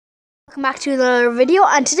Welcome back to another video,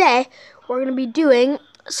 and today we're going to be doing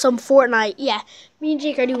some Fortnite. Yeah, me and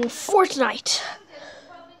Jake are doing Fortnite.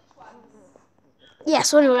 Yeah,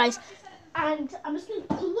 so anyway guys, and I'm just going to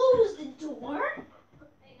close the door.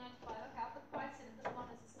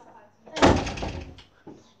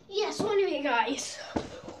 Yeah, so anyway guys,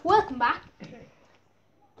 welcome back.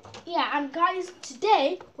 Yeah, and guys,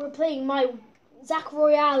 today we're playing my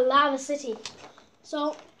Royale Lava City.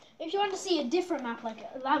 So, if you want to see a different map, like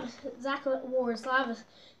Zack Wars Lava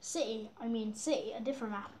City, a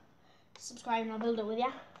different map, subscribe and I'll build it with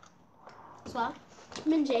you. As well,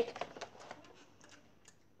 Min Jake.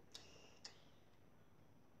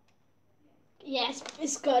 Yeah,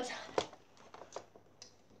 it's good.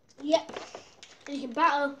 Yep, and you can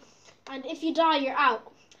battle, and if you die, you're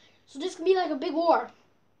out. So this can be like a big war.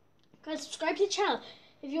 Guys, subscribe to the channel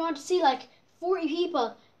if you want to see like 40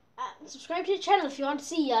 people. Subscribe to the channel if you want to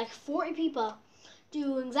see like 40 people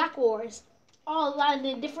doing Zack Wars, all land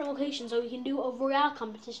in different locations, so we can do a royale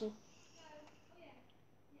competition.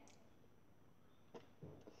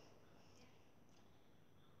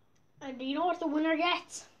 And do you know what the winner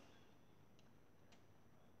gets?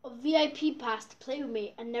 A VIP pass to play with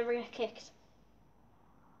me and never get kicked.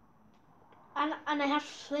 And I have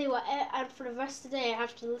to play and for the rest of the day I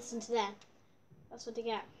have to listen to them. That's what they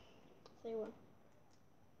get. They win.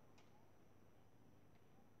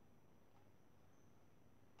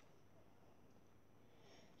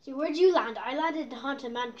 See, where'd you land? I landed in the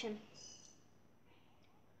Haunted Mansion.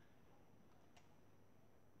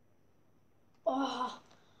 Oh,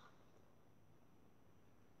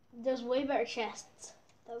 there's way better chests.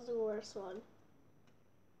 That was the worst one.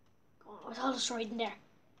 Oh, it was all destroyed in there.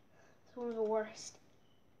 It's one of the worst.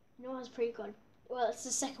 You know, it was pretty good. Well, it's the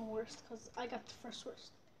second worst because I got the first worst.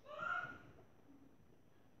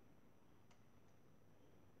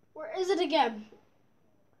 Where is it again?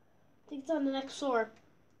 I think it's on the next floor.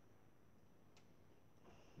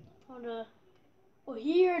 Oh,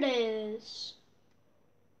 here it is.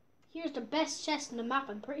 Here's the best chest in the map.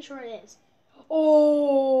 I'm pretty sure it is.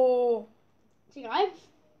 Oh, see,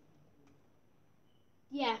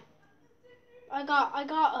 yeah. I got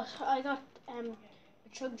a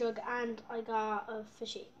chug jug and I got a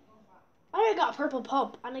fishy. I got a purple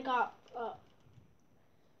pump and I got a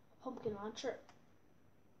pumpkin launcher.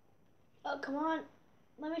 Oh, come on,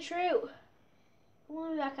 let me through. I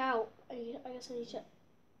want me back out. I guess I need to.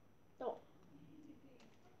 No,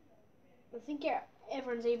 I think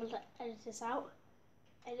everyone's able to edit this out.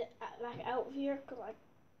 Edit back out of here because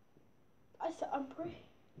I'm pretty.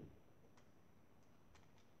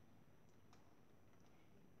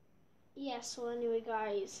 Yeah. So anyway,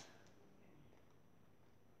 guys.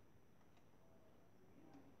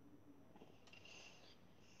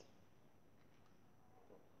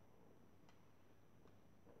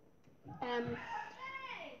 Um.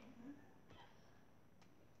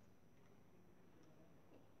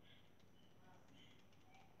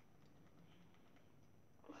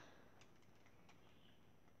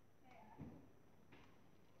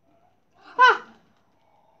 Ah!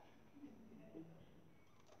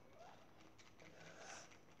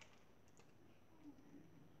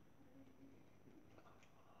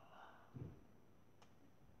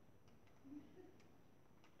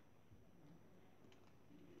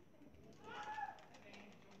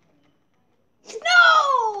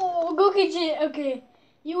 No! Go get you. Okay.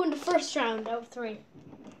 You win the first round out of 3.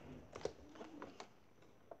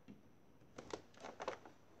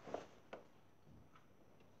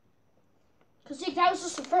 Because that was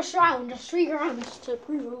just the first round. There's 3 rounds to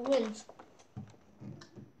prove who wins.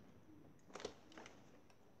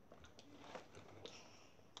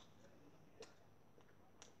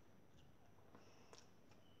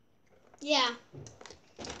 Yeah.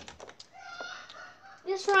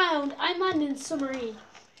 This round, I'm on in submarine.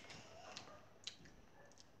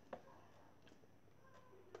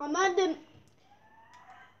 I'm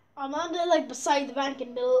on the like beside the bank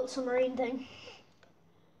in the little submarine thing.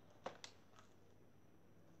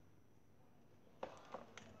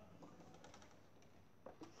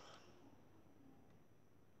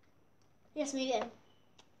 Yes, we did.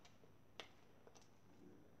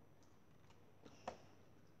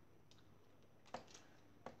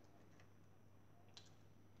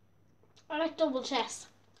 I like double chest.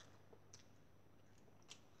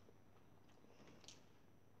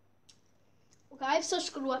 Okay, I have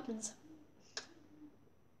such good weapons.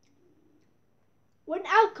 When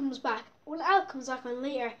Al comes back on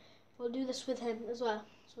later, we'll do this with him as well.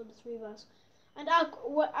 So the 3 of us. And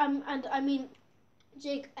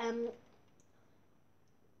Jake,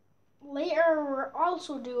 later we're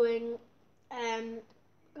also doing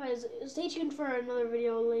Guys, stay tuned for another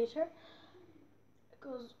video later.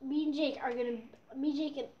 Because me and Jake are gonna, me,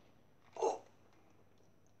 Jake, and oh,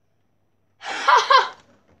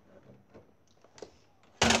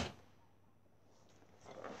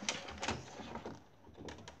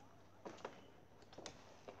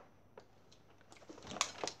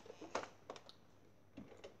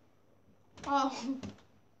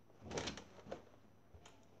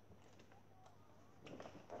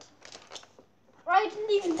 I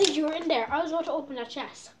didn't even think you were in there. I was about to open that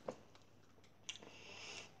chest.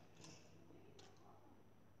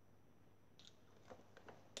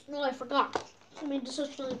 No, I forgot. I mean, just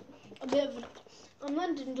such a bit of a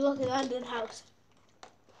London, look at London house.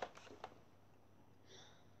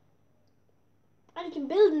 And you can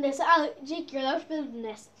build in this. Jake, you're allowed to build in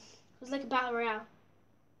this. It was like a battle royale.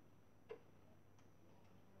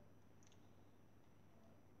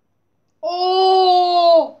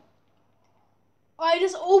 Oh! I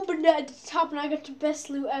just opened it at the top and I got the best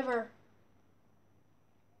loot ever.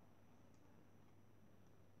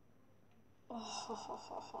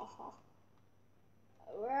 Oh.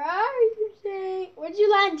 Where are you, Jake? Where'd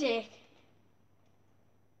you land, Jake?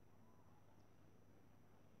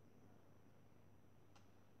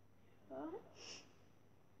 What?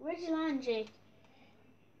 Where'd you land, Jake?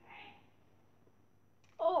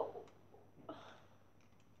 Oh.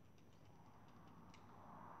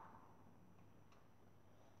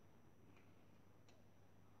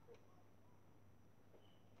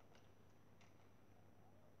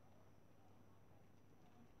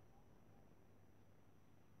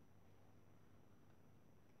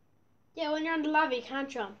 Yeah, when you're on the lava, you can't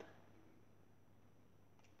jump.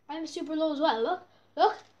 I'm super low as well. Look,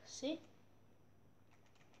 look, see?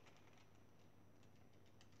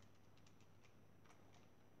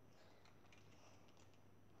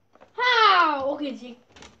 How? Okay, Jake.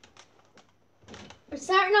 We're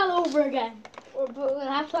starting all over again. But we'll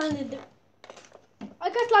have to land in the...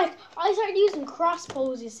 I started using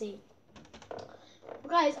crossbows, you see.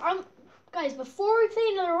 But guys, before we play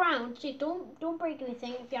another round, Jake, don't break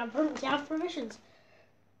anything if you have permissions.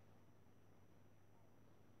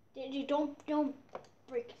 You don't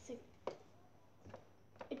break anything.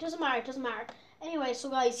 It doesn't matter. Anyway, so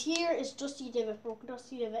guys, here is Dusty Divot, broken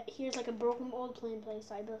Dusty Divot. Here's like a broken old plane place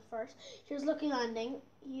I built first. Here's Lucky Landing.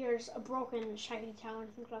 Here's a broken Shaggy Town.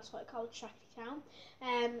 I think that's what I call it, Shaggy Town.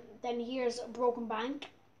 Then here's a broken bank.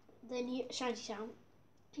 Then Shanty Town.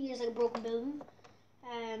 Here's like a broken building.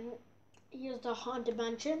 Here's the haunted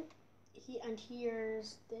mansion. And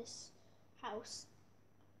here's this house.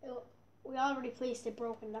 We already placed it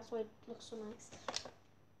broken. That's why it looks so nice.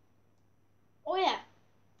 Oh yeah,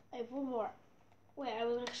 I have one more. Wait, I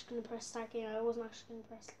wasn't actually going to press start game. I wasn't actually going to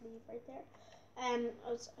press leave right there. I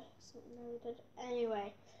was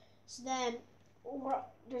anyway. So then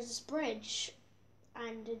there's this bridge,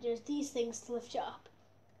 and there's these things to lift you up,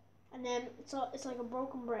 and then it's like a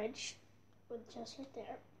broken bridge with just right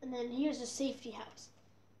there, and then here's a safety house.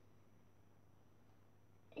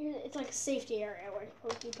 It's like a safety area where you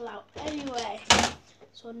put people out. Anyway,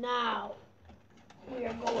 so now we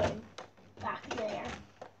are going back there.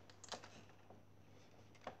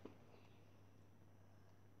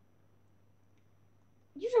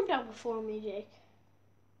 You jumped out before me, Jake.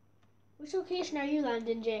 Which location are you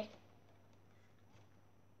landing, Jake?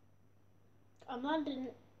 I'm landing.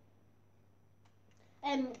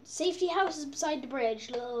 Safety house is beside the bridge,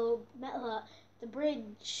 little metal hut. The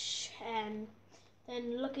bridge,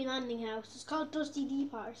 then Lucky Landing house. It's called Dusty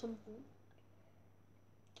Depot or something.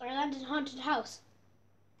 I landed haunted house.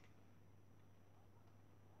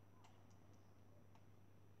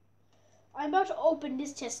 I'm about to open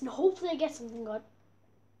this chest and hopefully I get something good.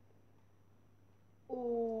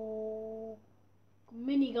 Oh,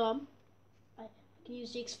 minigun. I can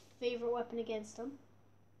use Jake's favorite weapon against him.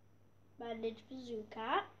 Bandage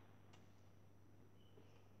bazooka.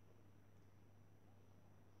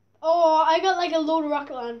 Oh, I got like a load of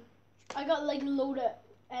rocket launch. I got like a load of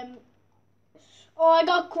Oh, I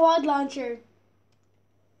got quad launcher.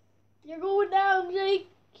 You're going down, Jake.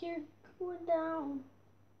 You're going down.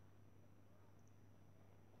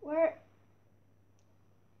 Where?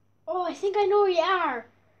 Oh, I think I know where you are.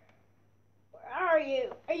 Where are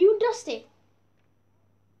you? Are you in Dusty?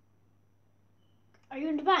 Are you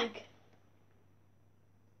in the bank?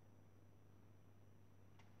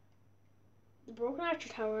 The broken archer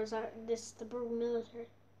tower is the broken military.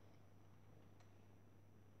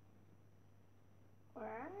 Where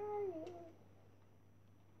are you?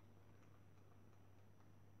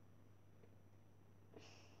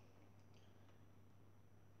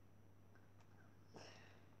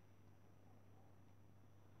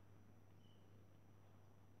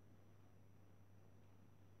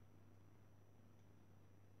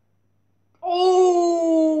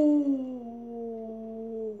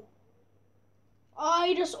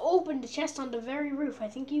 just opened the chest on the very roof. I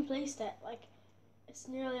think you placed it. Like, it's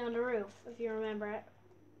nearly on the roof, if you remember it.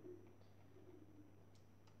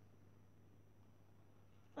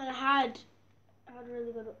 And I had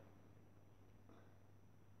really good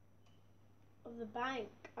of the bank.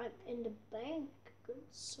 I'm in the bank, good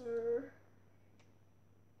sir.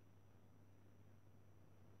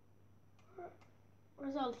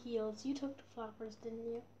 Where's all the heals? You took the floppers, didn't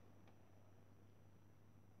you?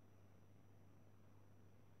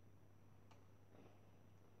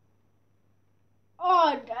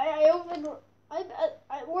 Oh, I opened.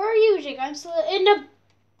 Where are you, Jake? I'm still in the.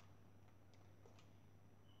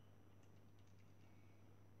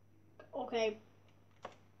 Okay.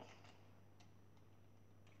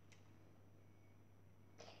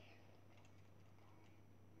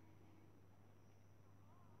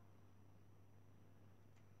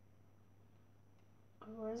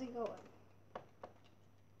 Where's he going?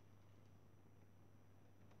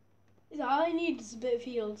 All I need is a bit of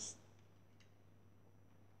heals.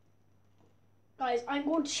 Guys, I'm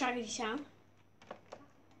going to Shaggy Town.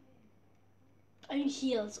 I need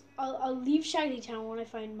heals. I'll leave Shaggy Town when I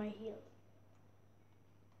find my heals.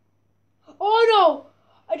 Oh no!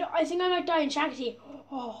 I think I might die in Shaggy.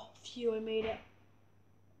 Oh, phew, I made it.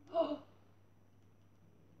 Oh.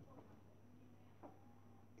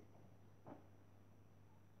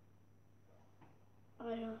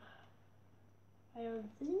 I don't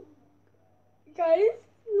think. Guys,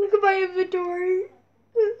 look at my inventory.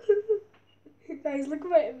 Guys, look at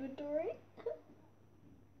my inventory.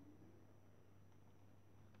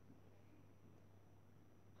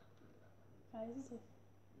 Guys,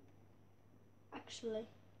 actually.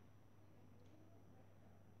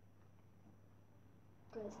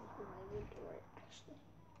 Guys, look at my inventory, actually.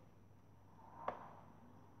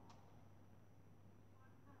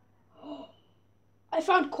 Oh, I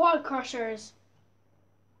found quad crushers.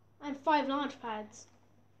 And 5 launch pads.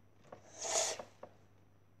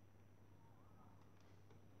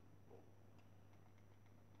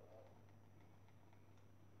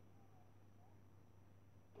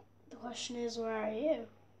 The question is, where are you?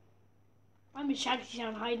 I'm in Shaggy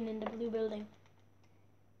Town hiding in the blue building.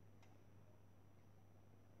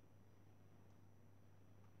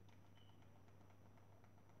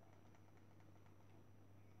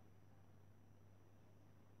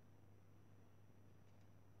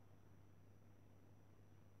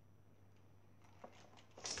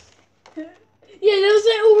 Yeah, that was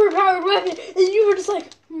an overpowered weapon, and you were just like,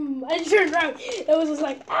 and you turned around. It was just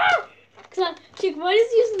like, ah! Cause Jake, why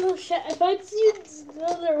does use the shit? If I just use the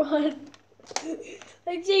other one,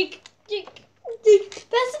 like Jake,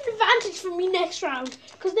 that's an advantage for me next round.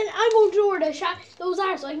 Cause then I won't know where those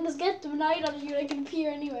are, so I can just get them and hide on you. And I can appear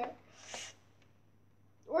anywhere.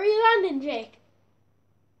 Where are you landing, Jake?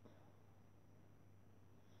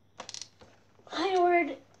 I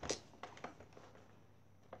ordered.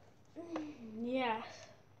 Yeah.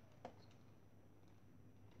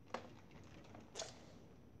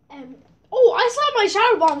 Oh, I still have my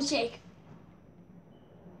shadow bombs, Jake.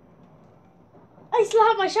 I still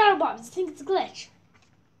have my shadow bombs. I think it's a glitch.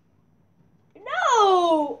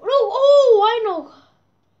 No. Oh, I know.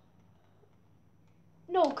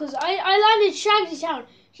 No, because I landed Shaggy Town.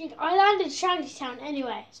 I landed Shaggy Town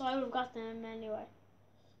anyway, so I would have got them anyway.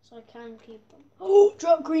 So I can keep them. Oh,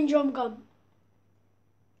 green drum gun.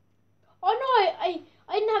 Oh no, I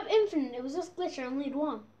didn't have infinite. It was just glitch. I only had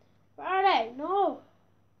one. Where are they? No.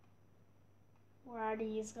 Where are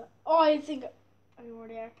these? Oh, I think I know where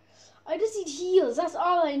they are. I just need heals. That's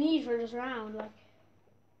all I need for this round. Like.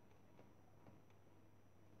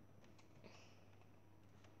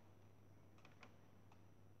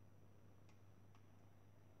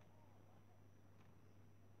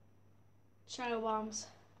 Shadow bombs.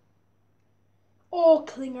 Oh,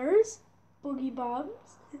 clingers. Boogie bombs.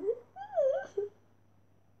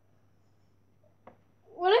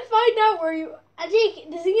 When I find out where you... I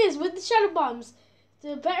think the thing is, with the shadow bombs,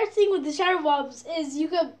 the better thing with the shadow bombs is you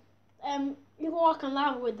can walk on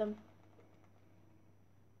lava with them.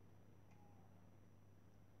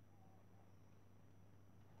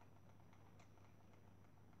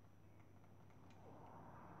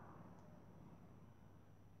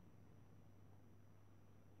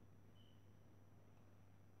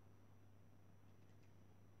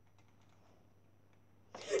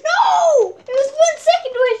 No! It was 1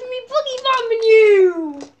 second away from me boogie bombing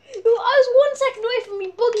you! I was 1 second away from me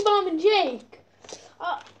boogie bombing Jake.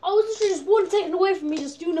 I was literally just 1 second away from me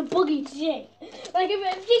just doing a boogie to Jake. Like,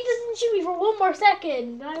 if Jake doesn't shoot me for 1 more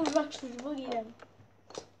second, I would actually boogie him.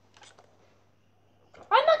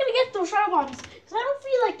 I'm not going to get those shadow bombs because I don't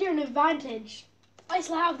feel like they're an advantage. I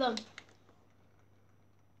still have them.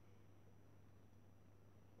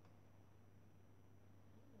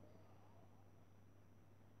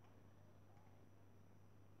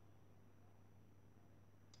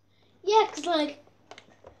 Yeah,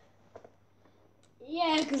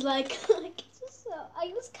 cause like, like it's just I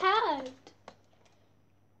just can't.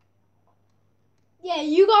 Yeah,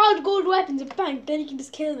 you got all the gold weapons at bank, then you can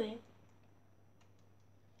just kill me.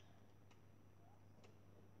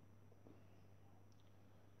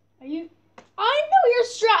 Are you? I know your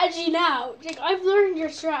strategy now, Jake. I've learned your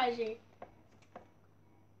strategy.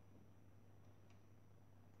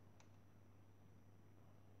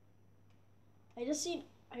 I just seen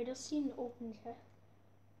an open chest.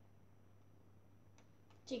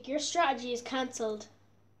 Jake, your strategy is cancelled.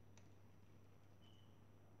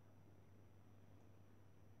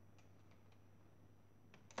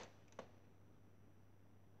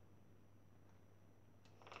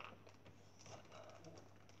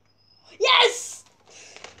 Yes!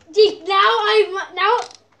 Jake, now.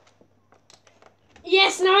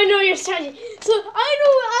 Yes, now I know your strategy. So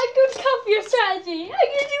I could copy your strategy. I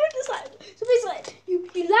can do it this time. So basically, you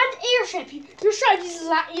land airship. Your strategy is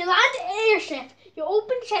you land airship. You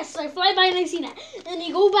open chest, so I fly by and I see that. And then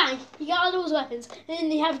you go bang. You get all those weapons, and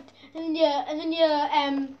then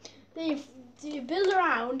you build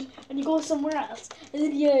around and you go somewhere else, and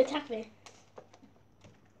then you attack me.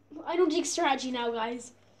 I know Jake's strategy now,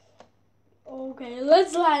 guys. Okay,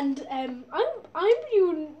 let's land. I'm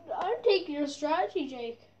taking your strategy,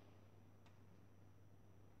 Jake.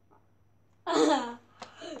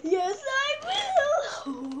 Yes, I will.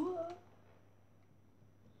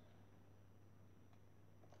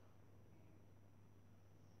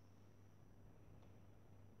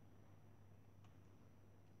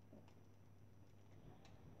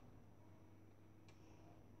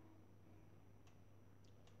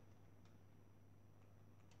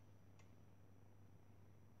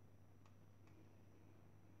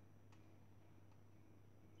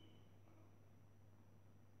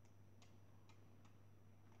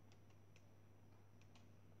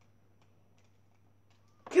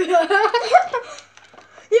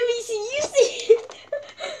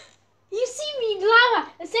 You see me in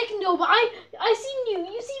lava a second ago, but I seen you.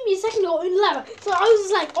 You seen me a second ago in lava. So I was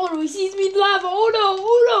just like, oh no, he sees me in lava. Oh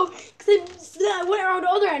no. Because I went around the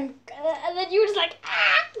other end, and then you were just like,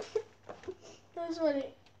 ah. That was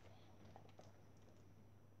funny.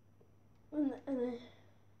 And then,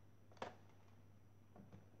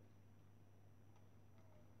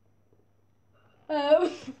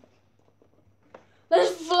 um,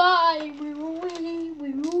 let's fly. We were winning.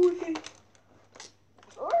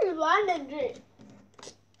 Where are you landing, Jake?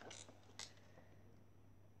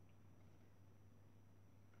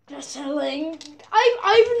 Just telling.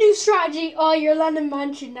 I've a new strategy. Oh, you're landing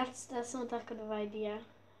mansion. That's not that good of an idea.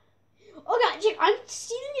 Okay, Jake, I'm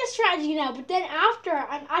stealing your strategy now, but then after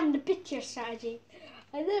I'm adding the bit to your strategy.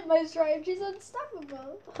 And then my strategy is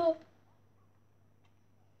unstoppable.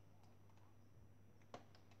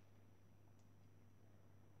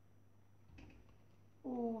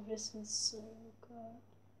 Oh, this is so good.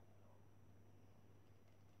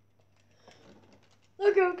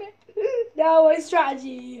 Okay. Now my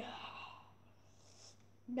strategy.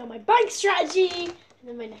 Now my bank strategy. And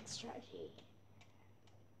then my next strategy.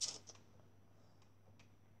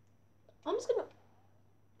 I'm just gonna...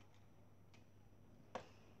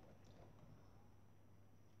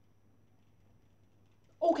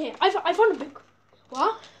 Okay, I found a big...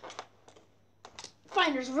 What?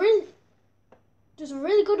 Fine, there's a really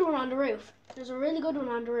good one on the roof.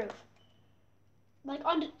 Like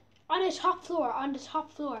on the top floor.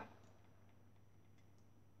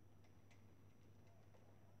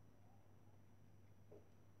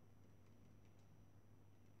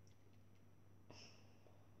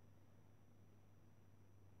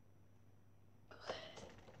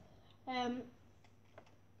 Um,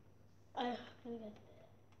 I'm gonna get...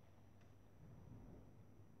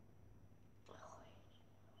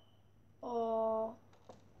 Oh,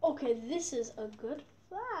 okay. This is a good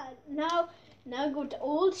plan. Now go to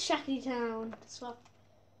old Shacky Town to swap.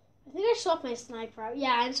 I think I swapped my sniper out.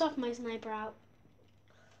 Yeah, I swapped my sniper out.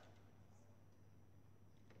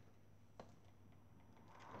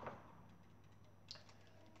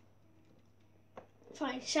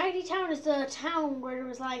 Fine. Shaggy Town is the town where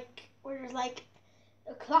there's like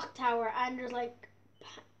a clock tower and there's like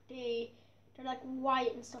they're like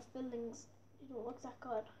white and stuff buildings. It don't look that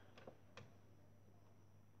good.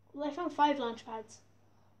 Well, I found 5 launch pads.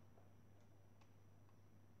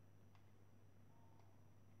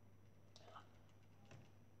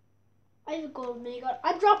 I have a gold minigun.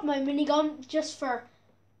 I dropped my minigun just for.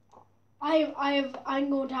 I'm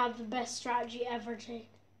going to have the best strategy ever, Jake.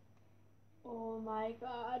 Oh my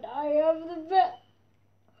god, I have the best.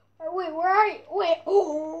 Wait, where are you? Wait.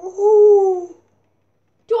 Oh.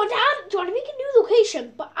 Do you want to make a new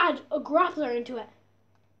location, but add a grappler into it.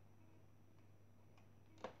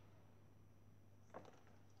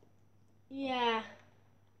 Yeah.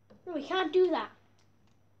 No, we can't do that.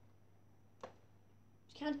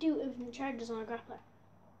 We can't do infinite charges on a grappler.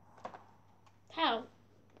 How?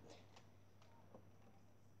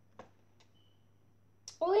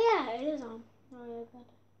 Oh yeah, it is on. Oh yeah, God.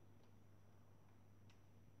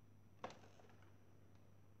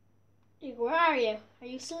 Jake, where are you? Are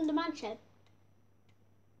you still in the man shed?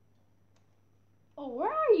 Oh,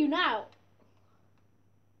 where are you now?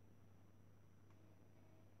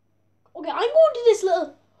 Okay, I'm going to this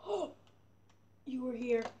little... You were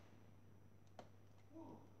here.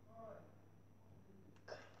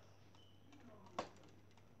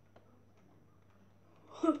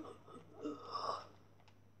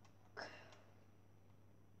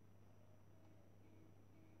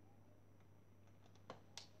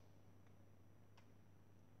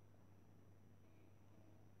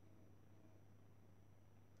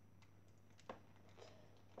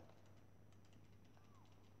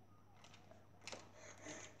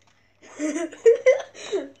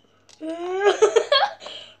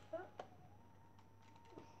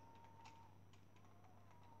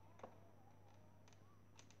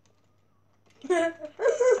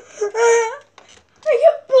 I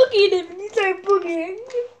kept boogieing him and he started boogieing.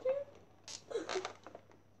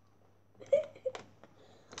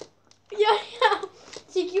 Yeah.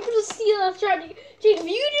 Jake, you can steal that strategy. Jake, if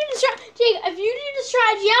you do the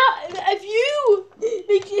strategy out, if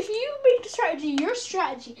you make the strategy your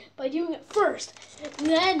strategy by doing it first,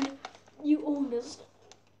 then you own this.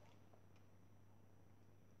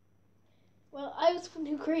 Well, I was the one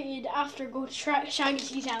who created after go to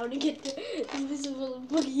Shaggy Town and get the invisible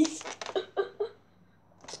boogies.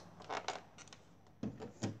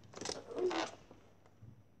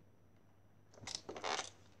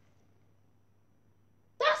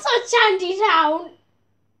 That's not Shanty Town.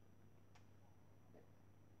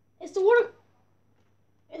 It's the one.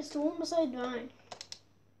 It's the one beside mine.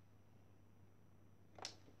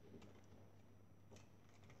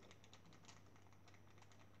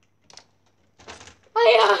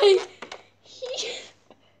 Aye.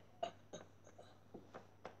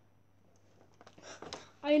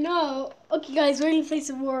 I know. Okay, guys, we're gonna play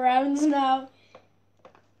some more rounds now.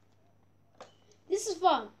 This is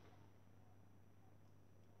fun.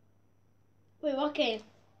 Wait, what game?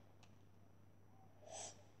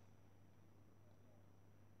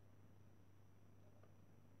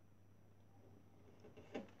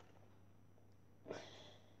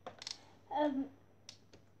 Um.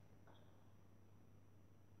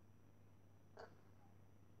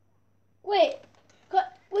 Wait.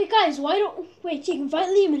 Wait, guys. Why don't? Wait, you can invite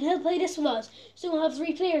Liam and he'll play this with us. So we'll have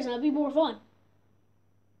 3 players and it'll be more fun.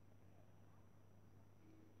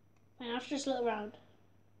 Fine, after this little round.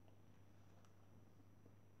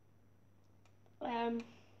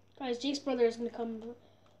 Guys, Jake's brother is gonna come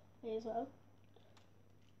play as well.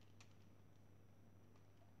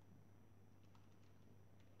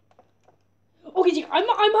 Okay, Jake, I'm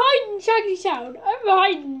hiding in Shaggy Town. I'm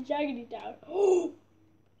hiding in Shaggy Town. Oh,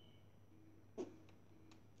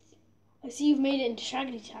 I see you've made it into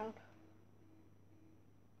Shaggy Town.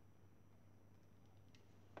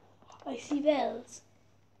 I see bells.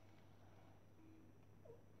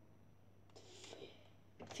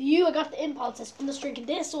 For you, I got the impulses from the drinking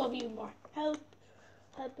this, so I'll be even more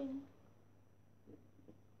helping.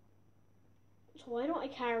 So why don't I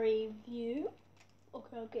carry you?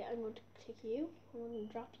 Okay, I'm going to take you. I'm going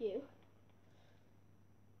to drop you.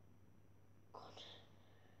 God.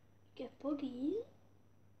 Get buggy.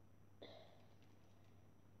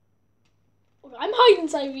 Okay, I'm hiding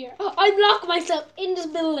inside here. I'm locking myself in this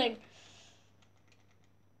building.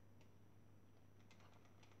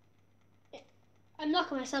 I'm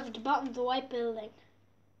locking myself at the bottom of the white building.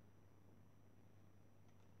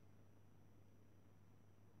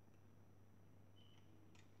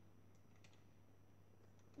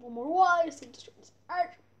 One more wise to destroy this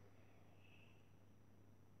art.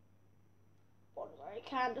 Oh, sorry, I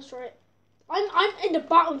can't destroy it. I'm in the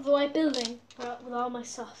bottom of the white building with all my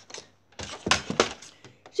stuff.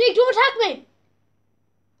 Jake, don't attack me!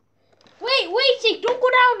 Wait, Jake, don't go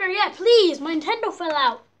down there yet, please. My Nintendo fell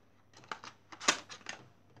out.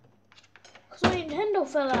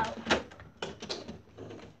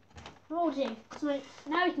 No, Jake.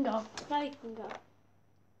 Now you can go.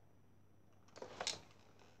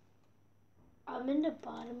 I'm in the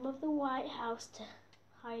bottom of the White House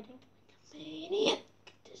hiding. Maniac.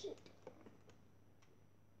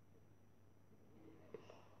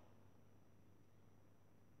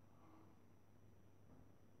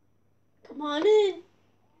 Come on in.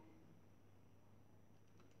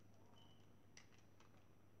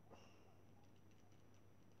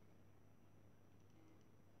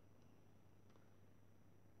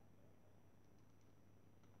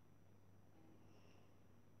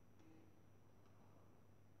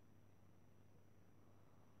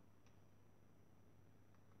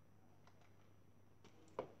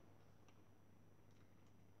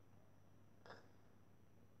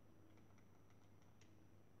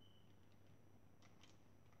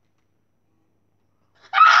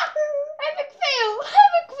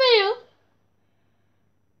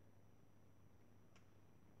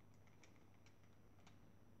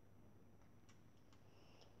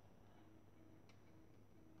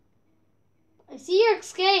 I see your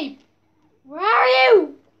escape. Where are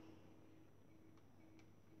you?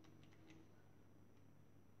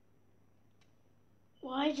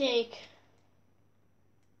 Why, Jake?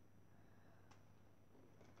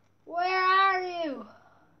 Where are you?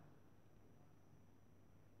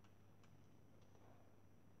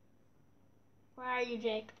 Where are you,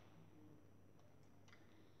 Jake?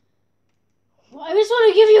 Well, I just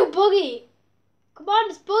want to give you a boogie. Come on,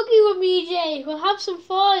 let's boogie with me, Jake. We'll have some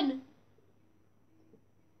fun.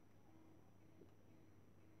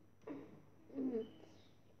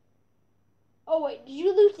 Oh, wait, did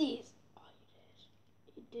you loot these? Oh,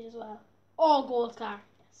 you did. You did as well. Oh, gold car.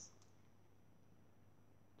 Yes.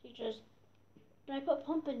 Teachers, did I put a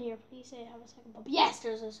pump in here? Please say I have a second pump. Yes,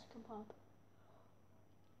 there's a second pump.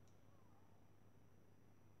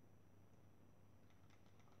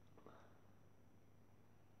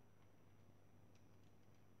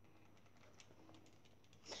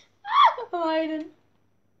 Ah, I'm hiding.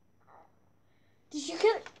 Did you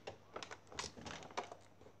kill?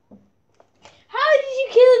 How did you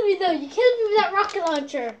kill me though? You killed me with that rocket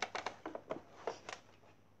launcher.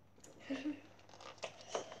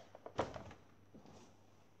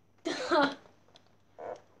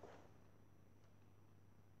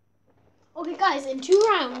 Okay, guys, in 2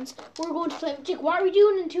 rounds, we're going to play. Jake, what are we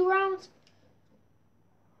doing in 2 rounds?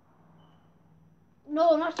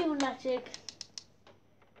 No, I'm not doing that, Jake.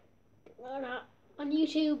 No, not. On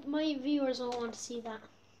YouTube, my viewers don't want to see that.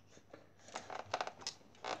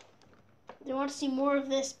 They want to see more of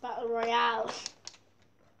this battle royale.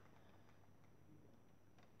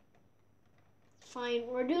 Fine,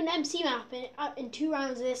 we're doing MC map in 2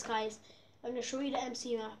 rounds of this, guys. I'm going to show you the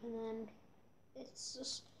MC map, and then it's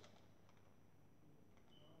just...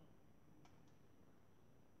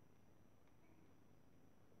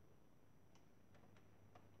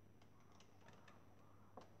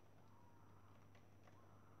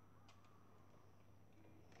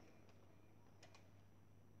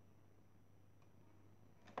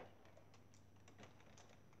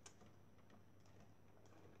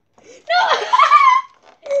 No!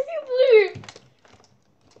 You blew!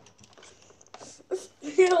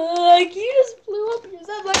 Like, you just blew up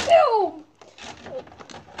yourself like, no!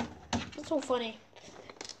 That's so funny.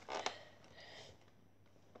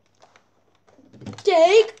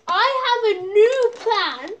 Jake, I have a new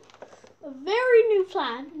plan. A very new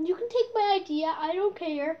plan. You can take my idea. I don't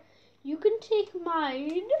care. You can take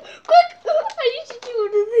mine. Quick! I need to do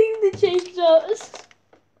the thing that Jake does.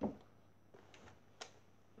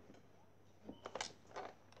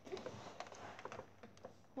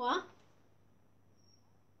 What?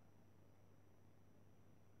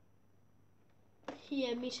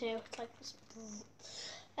 Yeah, me too. It's like this.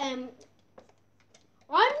 I'm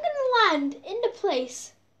gonna land in the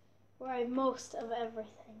place where I have most of everything.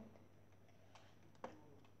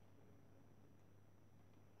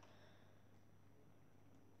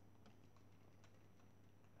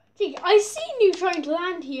 Jake, I seen you trying to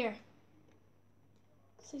land here.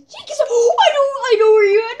 It's like, Jake, oh, I know where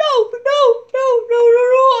you are. No,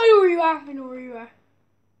 I know where you are. I know where you are.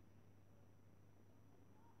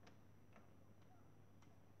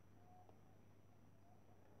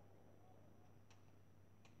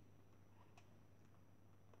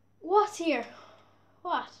 What's here?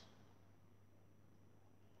 What?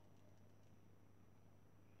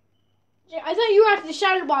 Jake, I thought you were after the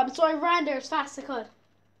shadow bomb, so I ran there as fast as I could.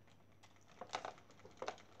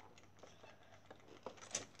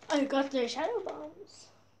 I got the shadow bombs.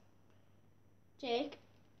 Jake,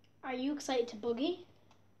 are you excited to boogie?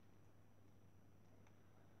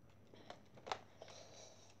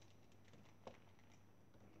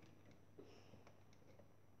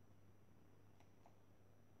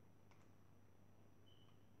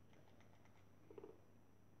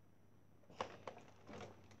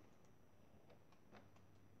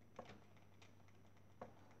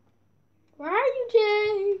 Where are you,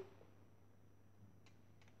 Jake?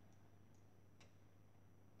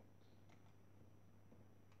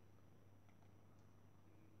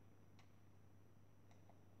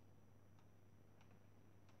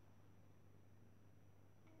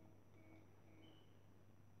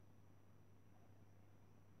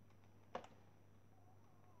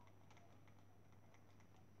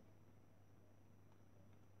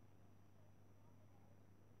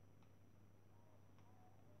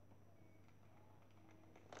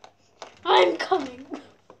 I'm coming.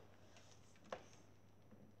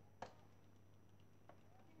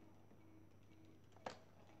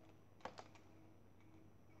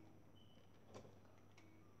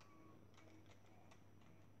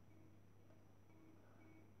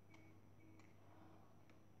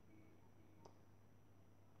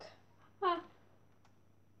 Ah.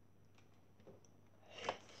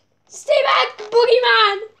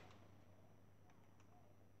 boogeyman!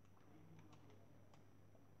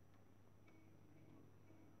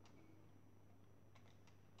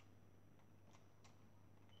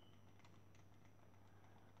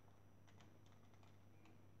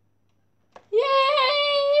 Yay!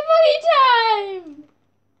 Boogie time!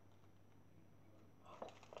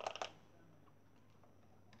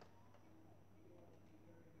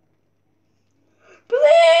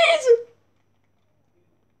 Please!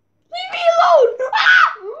 Leave me alone! Ah!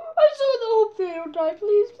 I saw the whole video die.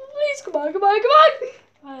 Please, please, come on, come on, come on!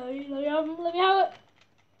 Let me have it.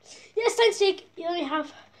 Yes, thanks, Jake. You let me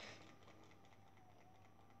have.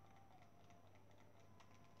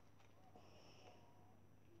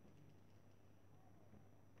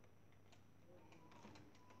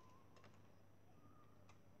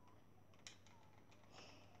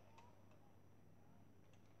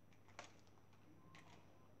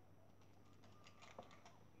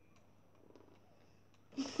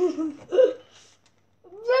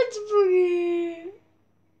 Let's boogie.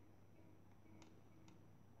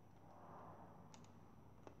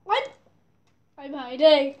 What? I'm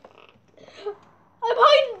hiding. I'm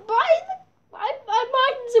hiding I'm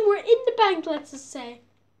hiding somewhere in the bank, let's just say.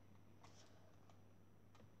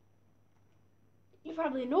 You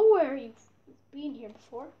probably know where you've been here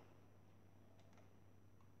before.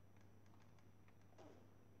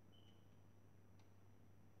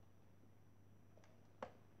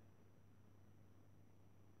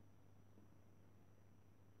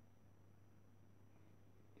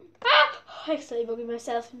 Ah! I accidentally boogied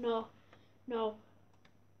myself. No. No.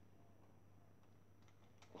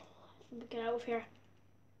 Get out of here.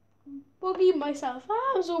 Boogie myself.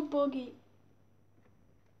 Ah, I'm so boogie.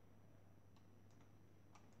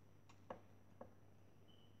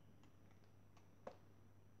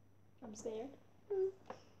 I'm scared.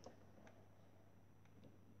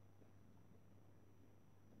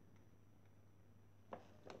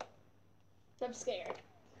 I'm scared.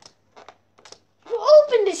 You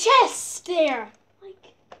opened the chest there.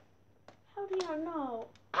 Like, how do you not know?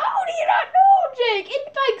 How do you not know, Jake? In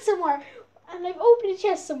the bag somewhere. And I've opened a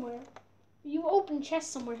chest somewhere. You opened a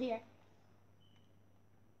chest somewhere here.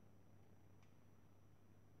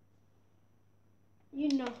 You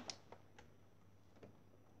know.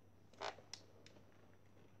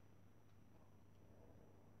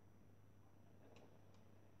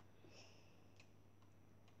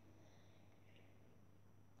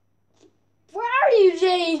 Where are you,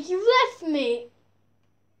 Jake? You left me.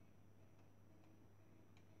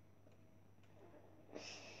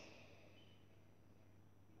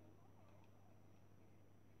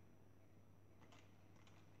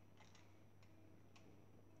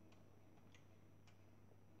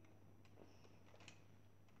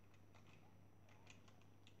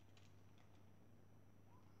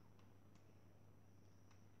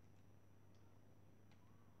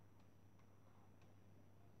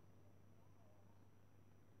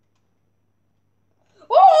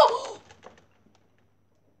 Oh!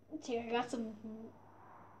 Here, I got some.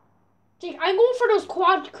 Jake, I'm going for those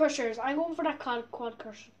quad crushers. I'm going for that quad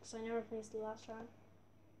crusher because I never placed the last round.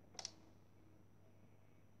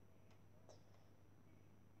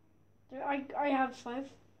 I have 5.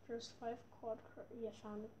 There's 5 quad crushers. Yeah,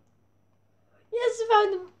 found them. Yes, I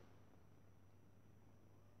found them.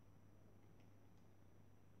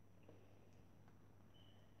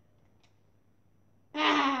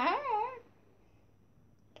 Ah.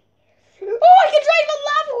 Oh, I can drag the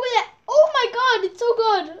lava with it. Oh my god, it's so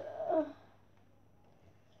good.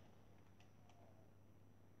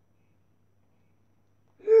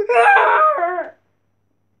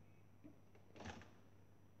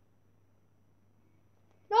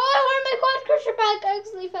 No, I wanted my quad crusher back. I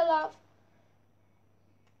actually fell off.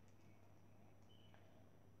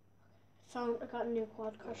 I got a new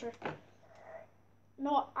quad crusher.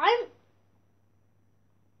 No,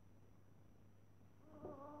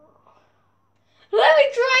 let me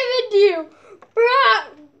drive into you.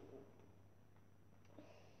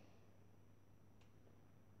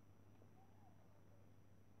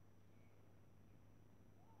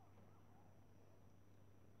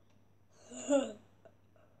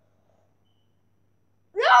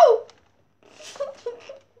 No!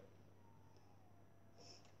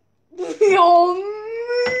 Oh,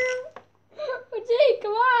 Jake,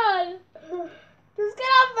 come on! Just get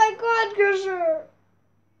off my quad crusher!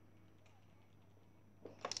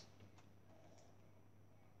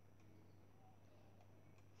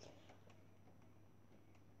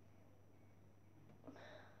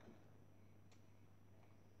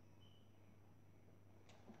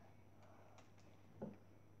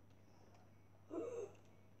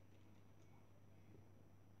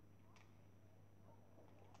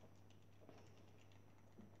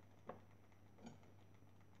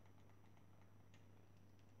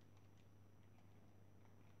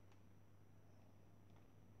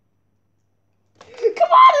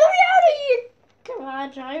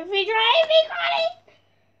 drive me, Quaddy!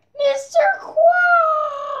 Mr.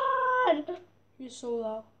 Quad! You're so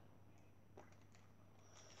low.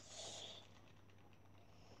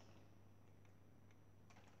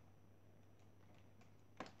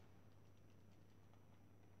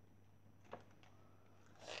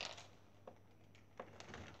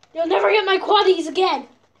 You'll never get my quaddies again.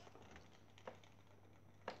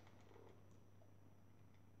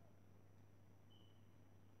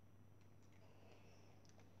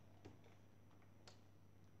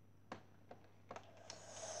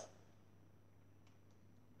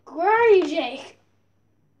 Where are you, Jake?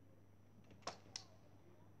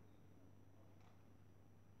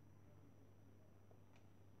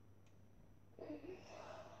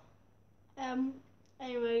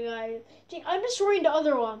 Anyway, guys. Jake, I'm destroying the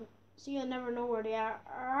other one. So you'll never know where they are.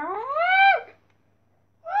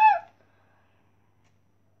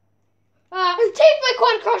 Take my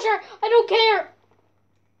quad crusher! I don't care!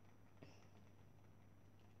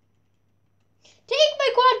 Take my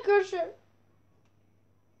quad crusher!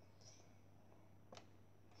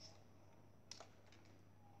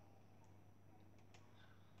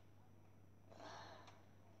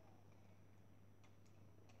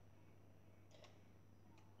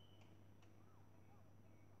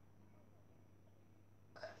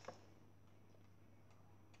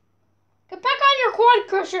 Get back on your quad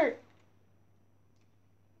crusher!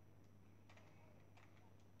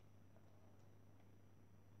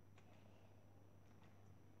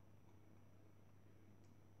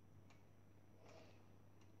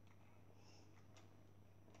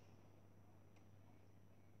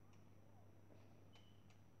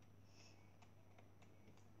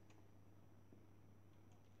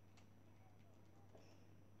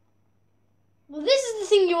 Well, this is the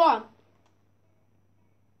thing you want.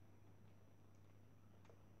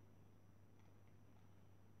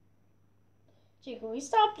 Jake, can we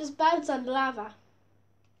stop this bounce on the lava?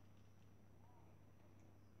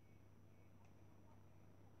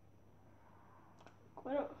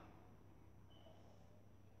 I don't...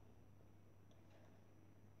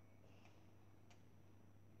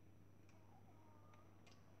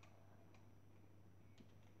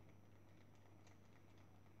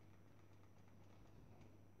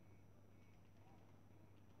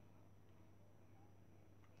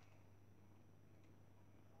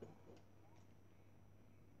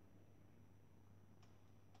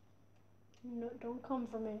 No, don't come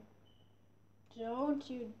for me. Don't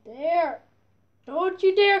you dare. Don't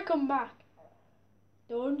you dare come back.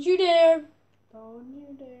 Don't you dare. Don't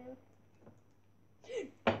you dare.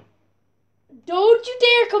 Don't you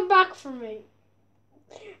dare come back for me.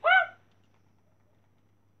 Ah!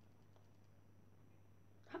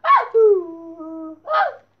 Ah!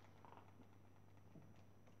 Ah!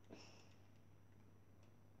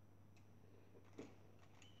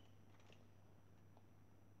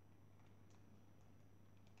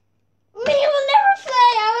 Me will never fly.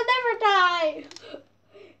 I will never die.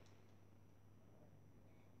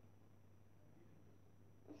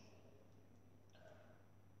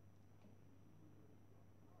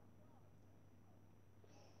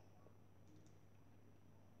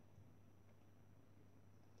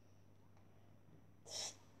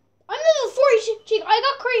 I'm level 42. I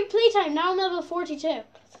got great playtime. Now I'm level 42.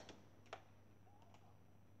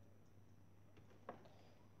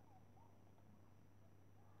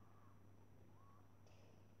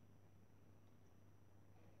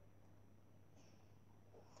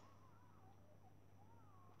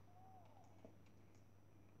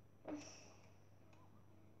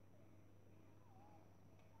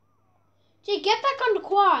 Jake, get back on the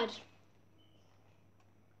quad.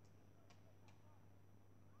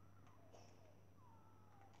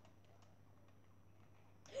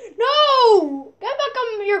 No! Get back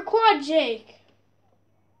on your quad, Jake.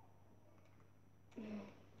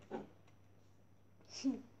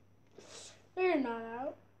 You're not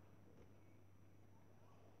out.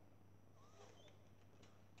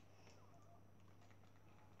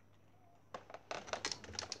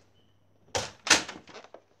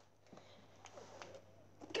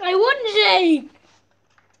 I won, Jake.